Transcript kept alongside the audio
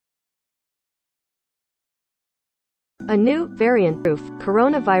A new, variant-proof,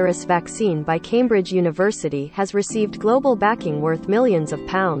 coronavirus vaccine by Cambridge University has received global backing worth millions of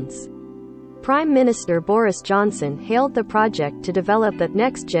pounds. Prime Minister Boris Johnson hailed the project to develop the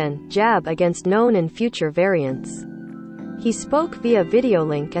next-gen jab against known and future variants. He spoke via video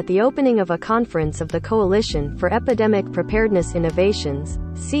link at the opening of a conference of the Coalition for Epidemic Preparedness Innovations,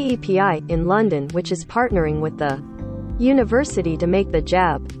 CEPI, in London, which is partnering with the university to make the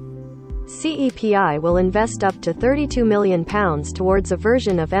jab. CEPI will invest up to £32 million towards a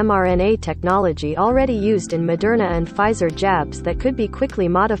version of mRNA technology already used in Moderna and Pfizer jabs that could be quickly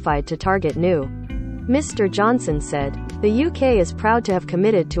modified to target new. Mr. Johnson said, "The UK is proud to have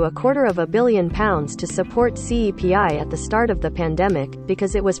committed to £250 million to support CEPI at the start of the pandemic,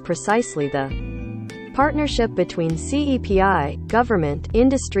 because it was precisely the partnership between CEPI, government,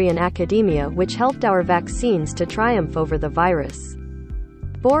 industry and academia which helped our vaccines to triumph over the virus."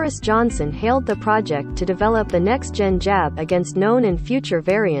 Boris Johnson hailed the project to develop the next-gen jab against known and future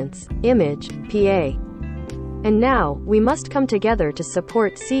variants, Image, PA. And now, we must come together to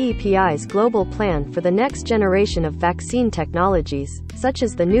support CEPI's global plan for the next generation of vaccine technologies, such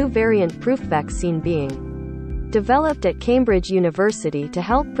as the new variant-proof vaccine being developed at Cambridge University to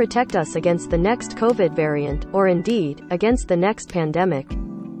help protect us against the next COVID variant, or indeed, against the next pandemic.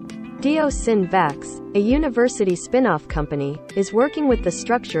 DioSynVax, a university spin-off company, is working with the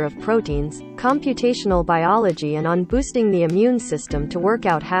structure of proteins, computational biology and on boosting the immune system to work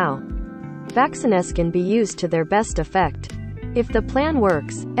out how vaccines can be used to their best effect. If the plan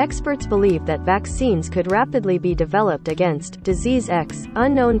works, experts believe that vaccines could rapidly be developed against disease X,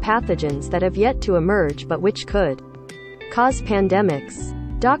 unknown pathogens that have yet to emerge but which could cause pandemics.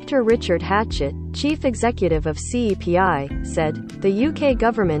 Dr. Richard Hatchett, chief executive of CEPI, said, "The UK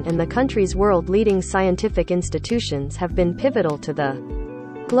government and the country's world-leading scientific institutions have been pivotal to the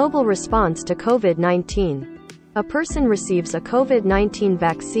global response to COVID-19. A person receives a COVID-19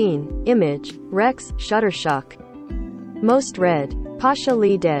 vaccine, Image, Rex, Shutterstock. Most read. Pasha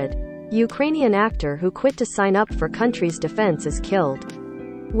Lee dead. Ukrainian actor who quit to sign up for country's defense is killed.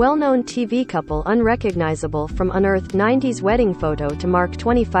 Well-known TV couple unrecognizable from unearthed 90s wedding photo to mark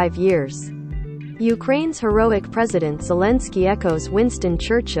 25 years. Ukraine's heroic President Zelensky echoes Winston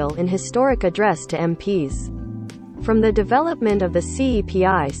Churchill in historic address to MPs. From the development of the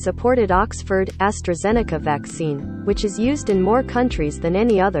CEPI-supported Oxford-AstraZeneca vaccine, which is used in more countries than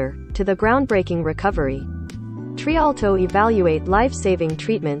any other, to the groundbreaking recovery Trialto evaluate life-saving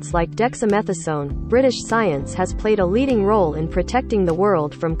treatments like dexamethasone, British science has played a leading role in protecting the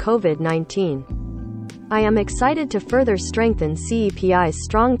world from COVID-19. I am excited to further strengthen CEPI's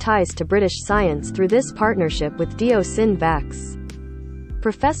strong ties to British science through this partnership with DioSynVax."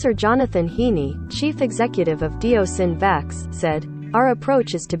 Professor Jonathan Heaney, chief executive of DioSynVax, said, "Our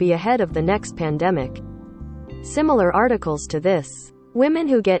approach is to be ahead of the next pandemic." Similar articles to this. Women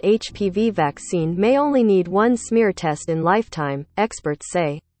who get HPV vaccine may only need one smear test in lifetime, experts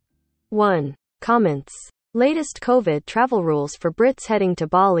say. 1. Comments. Latest COVID travel rules for Brits heading to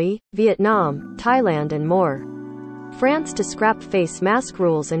Bali, Vietnam, Thailand and more. France to scrap face mask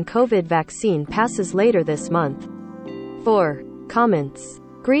rules and COVID vaccine passes later this month. 4. Comments.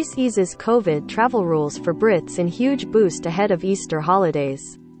 Greece eases COVID travel rules for Brits in huge boost ahead of Easter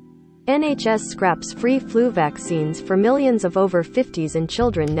holidays. NHS scraps free flu vaccines for millions of over 50s and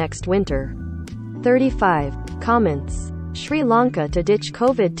children next winter. 35. Comments. Sri Lanka to ditch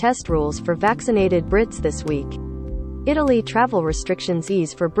COVID test rules for vaccinated Brits this week. Italy travel restrictions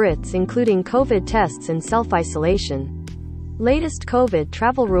ease for Brits including COVID tests and self-isolation. Latest COVID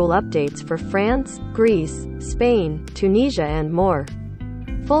travel rule updates for France, Greece, Spain, Tunisia and more.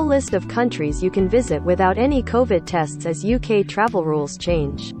 Full list of countries you can visit without any COVID tests as UK travel rules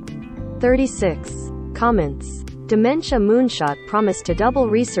change. 36. Comments. Dementia moonshot promise to double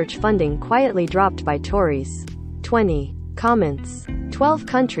research funding quietly dropped by Tories. 20. Comments. 12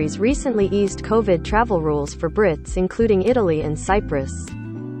 countries recently eased COVID travel rules for Brits including Italy and Cyprus.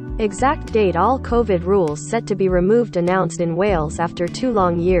 Exact date all COVID rules set to be removed announced in Wales after 2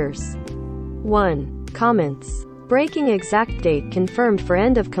 long years. 1. Comments. Breaking exact date confirmed for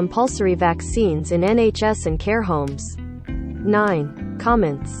end of compulsory vaccines in NHS and care homes. 9.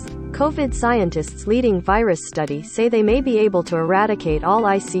 Comments. COVID scientists leading virus study say they may be able to eradicate all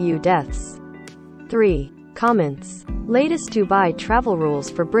ICU deaths. 3. Comments. Latest Dubai travel rules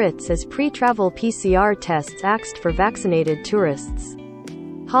for Brits as pre-travel PCR tests axed for vaccinated tourists.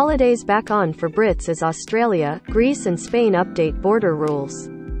 Holidays back on for Brits as Australia, Greece and Spain update border rules.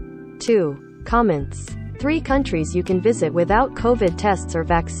 2. Comments. 3 countries you can visit without COVID tests or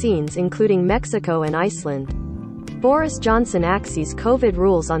vaccines including Mexico and Iceland. Boris Johnson axes COVID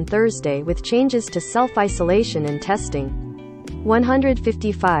rules on Thursday with changes to self-isolation and testing.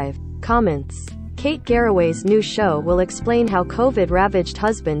 155. Comments. Kate Garraway's new show will explain how COVID ravaged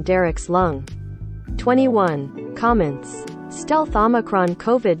husband Derek's lung. 21. Comments. Stealth Omicron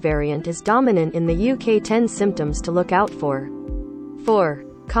COVID variant is dominant in the UK. 10 symptoms to look out for. 4.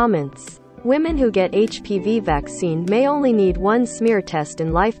 Comments. Women who get HPV vaccine may only need one smear test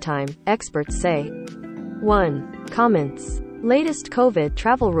in lifetime, experts say. 1. Comments. Latest COVID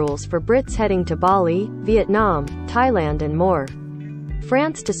travel rules for Brits heading to Bali, Vietnam, Thailand and more.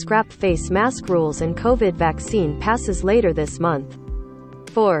 France to scrap face mask rules and COVID vaccine passes later this month.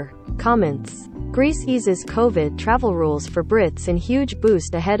 4. Comments. Greece eases COVID travel rules for Brits in huge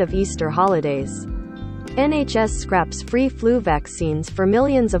boost ahead of Easter holidays. NHS scraps free flu vaccines for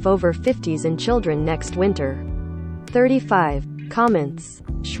millions of over 50s and children next winter. 35. Comments.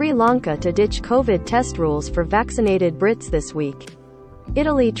 Sri Lanka to ditch COVID test rules for vaccinated Brits this week.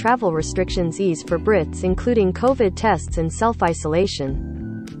 Italy travel restrictions ease for Brits including COVID tests and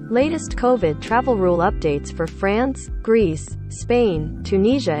self-isolation. Latest COVID travel rule updates for France, Greece, Spain,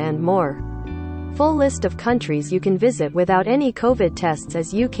 Tunisia and more. Full list of countries you can visit without any COVID tests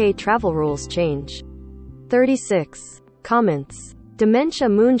as UK travel rules change. 36. Comments. Dementia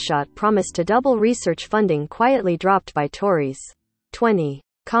moonshot promise to double research funding quietly dropped by Tories. 20.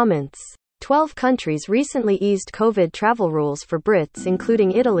 Comments. 12 countries recently eased COVID travel rules for Brits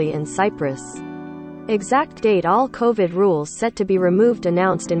including Italy and Cyprus. Exact date all COVID rules set to be removed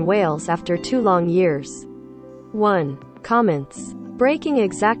announced in Wales after 2 long years. 1. Comments. Breaking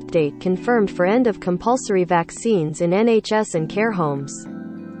exact date confirmed for end of compulsory vaccines in NHS and care homes.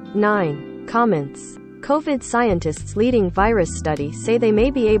 9. Comments. COVID scientists leading virus study say they may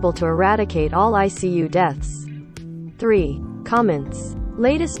be able to eradicate all ICU deaths. 3. Comments.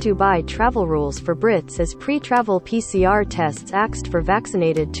 Latest Dubai travel rules for Brits as pre-travel PCR tests axed for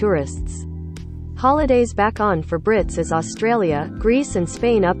vaccinated tourists. Holidays back on for Brits as Australia, Greece and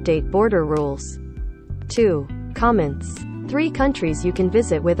Spain update border rules. 2. Comments. 3 countries you can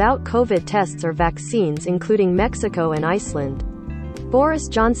visit without COVID tests or vaccines including Mexico and Iceland. Boris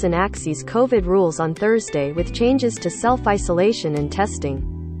Johnson axes COVID rules on Thursday with changes to self-isolation and testing.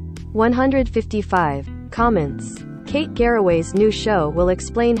 155. Comments. Kate Garraway's new show will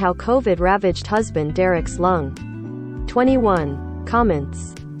explain how COVID ravaged husband Derek's lung. 21.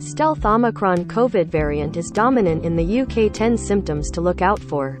 Comments. Stealth Omicron COVID variant is dominant in the UK. 10 symptoms to look out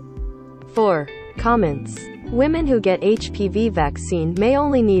for. 4. Comments. Women who get HPV vaccine may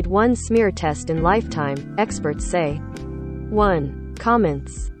only need one smear test in lifetime, experts say. 1.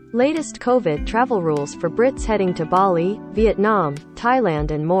 Comments. Latest COVID travel rules for Brits heading to Bali, Vietnam,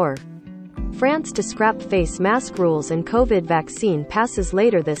 Thailand and more. France to scrap face mask rules and COVID vaccine passes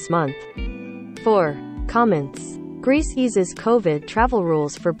later this month. 4. Comments. Greece eases COVID travel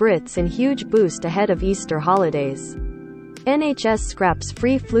rules for Brits in huge boost ahead of Easter holidays. NHS scraps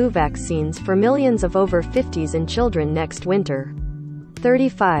free flu vaccines for millions of over 50s and children next winter.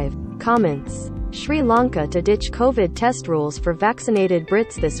 35. Comments. Sri Lanka to ditch COVID test rules for vaccinated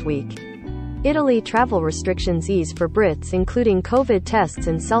Brits this week. Italy travel restrictions ease for Brits including COVID tests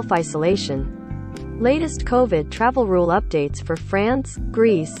and self-isolation. Latest COVID travel rule updates for France,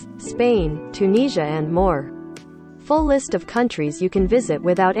 Greece, Spain, Tunisia and more. Full list of countries you can visit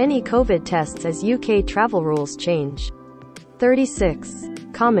without any COVID tests as UK travel rules change. 36.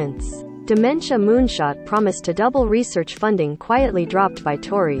 Comments. Dementia moonshot promise to double research funding quietly dropped by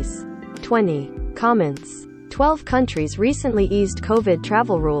Tories. 20. Comments. 12 countries recently eased COVID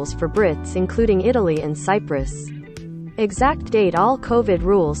travel rules for Brits including Italy and Cyprus. Exact date all COVID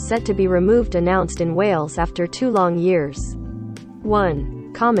rules set to be removed announced in Wales after 2 long years.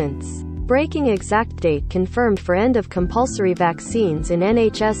 1. Comments. Breaking exact date confirmed for end of compulsory vaccines in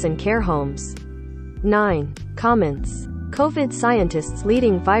NHS and care homes. 9. Comments. COVID scientists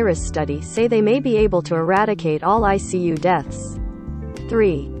leading virus study say they may be able to eradicate all ICU deaths.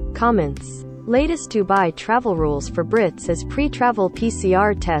 3. Comments. Latest Dubai travel rules for Brits as pre-travel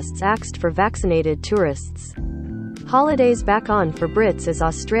PCR tests axed for vaccinated tourists. Holidays back on for Brits as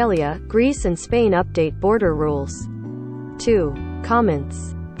Australia, Greece and Spain update border rules. 2.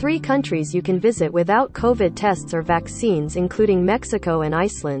 Comments. 3 countries you can visit without COVID tests or vaccines including Mexico and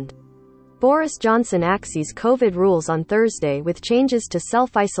Iceland. Boris Johnson axes COVID rules on Thursday with changes to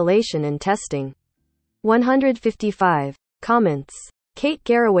self-isolation and testing. 155. Comments. Kate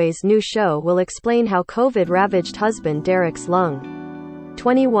Garraway's new show will explain how COVID ravaged husband Derek's lung.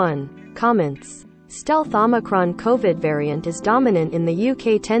 21. Comments. Stealth Omicron COVID variant is dominant in the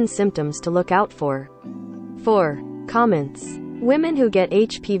UK. 10 symptoms to look out for. 4. Comments. Women who get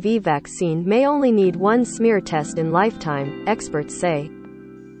HPV vaccine may only need one smear test in lifetime, experts say.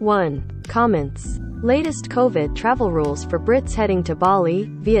 1. Comments. Latest COVID travel rules for Brits heading to Bali,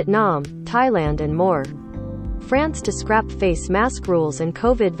 Vietnam, Thailand and more. France to scrap face mask rules and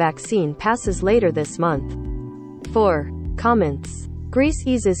COVID vaccine passes later this month. 4. Comments. Greece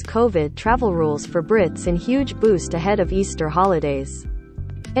eases COVID travel rules for Brits in huge boost ahead of Easter holidays.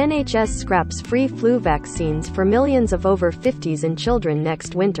 NHS scraps free flu vaccines for millions of over 50s and children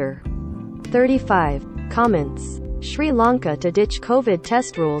next winter. 35. Comments. Sri Lanka to ditch COVID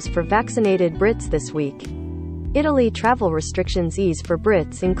test rules for vaccinated Brits this week. Italy travel restrictions ease for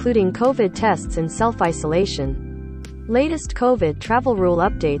Brits including COVID tests and self-isolation. Latest COVID travel rule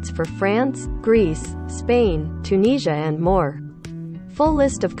updates for France, Greece, Spain, Tunisia and more. Full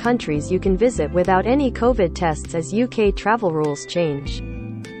list of countries you can visit without any COVID tests as UK travel rules change.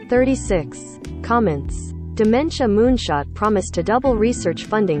 36. Comments. Dementia moonshot promise to double research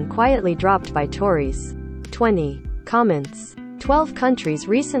funding quietly dropped by Tories. 20. Comments. 12 countries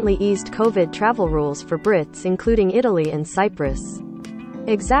recently eased COVID travel rules for Brits including Italy and Cyprus.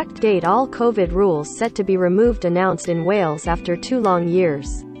 Exact date all COVID rules set to be removed announced in Wales after 2 long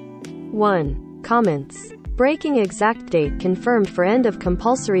years. 1. Comments. Breaking exact date confirmed for end of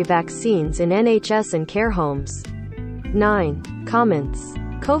compulsory vaccines in NHS and care homes. 9. Comments.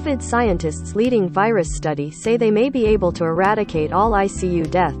 COVID scientists leading virus study say they may be able to eradicate all ICU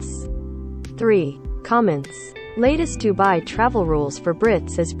deaths. 3. Comments. Latest Dubai travel rules for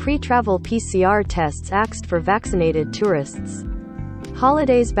Brits as pre-travel PCR tests axed for vaccinated tourists.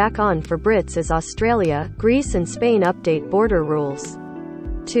 Holidays back on for Brits as Australia, Greece and Spain update border rules.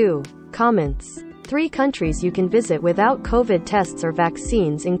 2. Comments. 3 countries you can visit without COVID tests or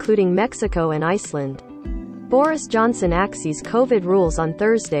vaccines including Mexico and Iceland. Boris Johnson axes COVID rules on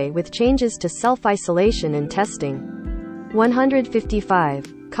Thursday with changes to self-isolation and testing.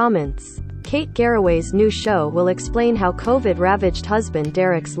 155. Comments. Kate Garraway's new show will explain how COVID ravaged husband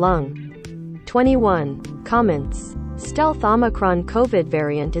Derek's lung. 21. Comments. Stealth Omicron COVID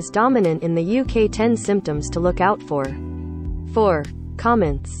variant is dominant in the UK. 10 symptoms to look out for. 4.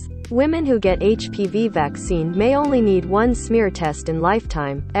 Comments. Women who get HPV vaccine may only need one smear test in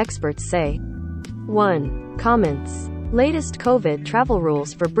lifetime, experts say. 1. Comments. Latest COVID travel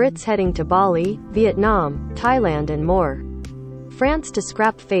rules for Brits heading to Bali, Vietnam, Thailand and more. France to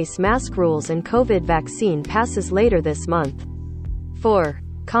scrap face mask rules and COVID vaccine passes later this month. 4.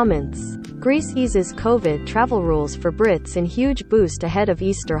 Comments. Greece eases COVID travel rules for Brits in huge boost ahead of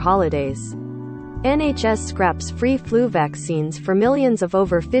Easter holidays. NHS scraps free flu vaccines for millions of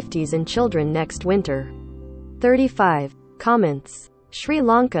over 50s and children next winter. 35. Comments. Sri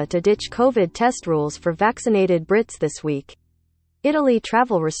Lanka to ditch COVID test rules for vaccinated Brits this week. Italy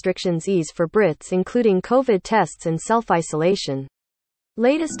travel restrictions ease for Brits including COVID tests and self-isolation.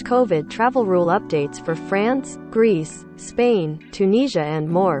 Latest COVID travel rule updates for France, Greece, Spain, Tunisia and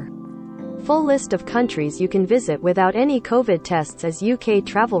more. Full list of countries you can visit without any COVID tests as UK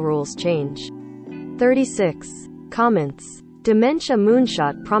travel rules change. 36. Comments. Dementia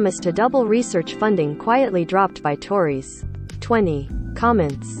moonshot promise to double research funding quietly dropped by Tories. 20.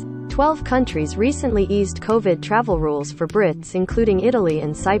 Comments. 12 countries recently eased COVID travel rules for Brits including Italy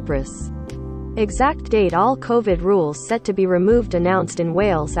and Cyprus. Exact date all COVID rules set to be removed announced in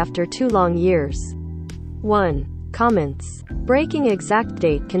Wales after 2 long years. 1. Comments. Breaking exact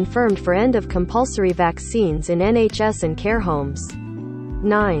date confirmed for end of compulsory vaccines in NHS and care homes.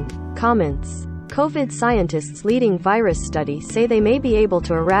 9. Comments. COVID scientists leading virus study say they may be able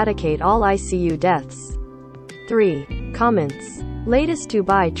to eradicate all ICU deaths. 3. Comments. Latest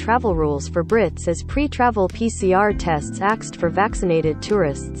Dubai travel rules for Brits as pre-travel PCR tests axed for vaccinated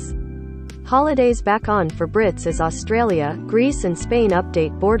tourists. Holidays back on for Brits as Australia, Greece and Spain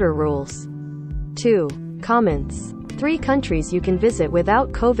update border rules. 2. Comments. 3 countries you can visit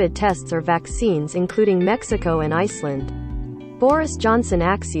without COVID tests or vaccines including Mexico and Iceland. Boris Johnson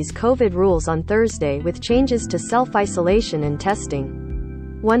axes COVID rules on Thursday with changes to self-isolation and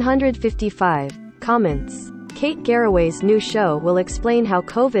testing. 155. Comments. Kate Garraway's new show will explain how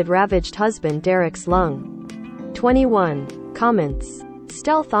COVID ravaged husband Derek's lung. 21. Comments.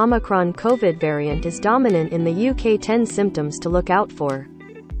 Stealth Omicron COVID variant is dominant in the UK. 10 symptoms to look out for.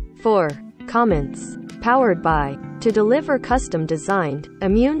 4. Comments. Powered by. To deliver custom-designed,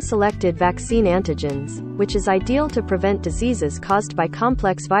 immune-selected vaccine antigens, which is ideal to prevent diseases caused by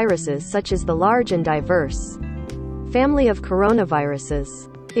complex viruses such as the large and diverse family of coronaviruses.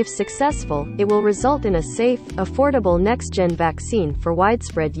 If successful, it will result in a safe, affordable next-gen vaccine for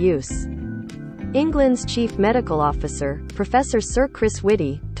widespread use. England's chief medical officer, Professor Sir Chris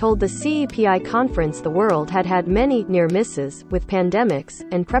Whitty, told the CEPI conference the world had had many near misses with pandemics,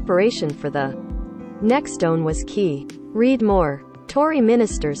 and preparation for the next one was key. Read more. Tory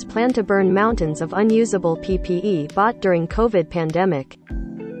ministers plan to burn mountains of unusable PPE bought during COVID pandemic.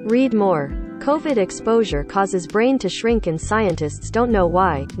 Read more. COVID exposure causes brain to shrink and scientists don't know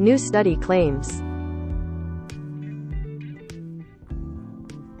why, new study claims.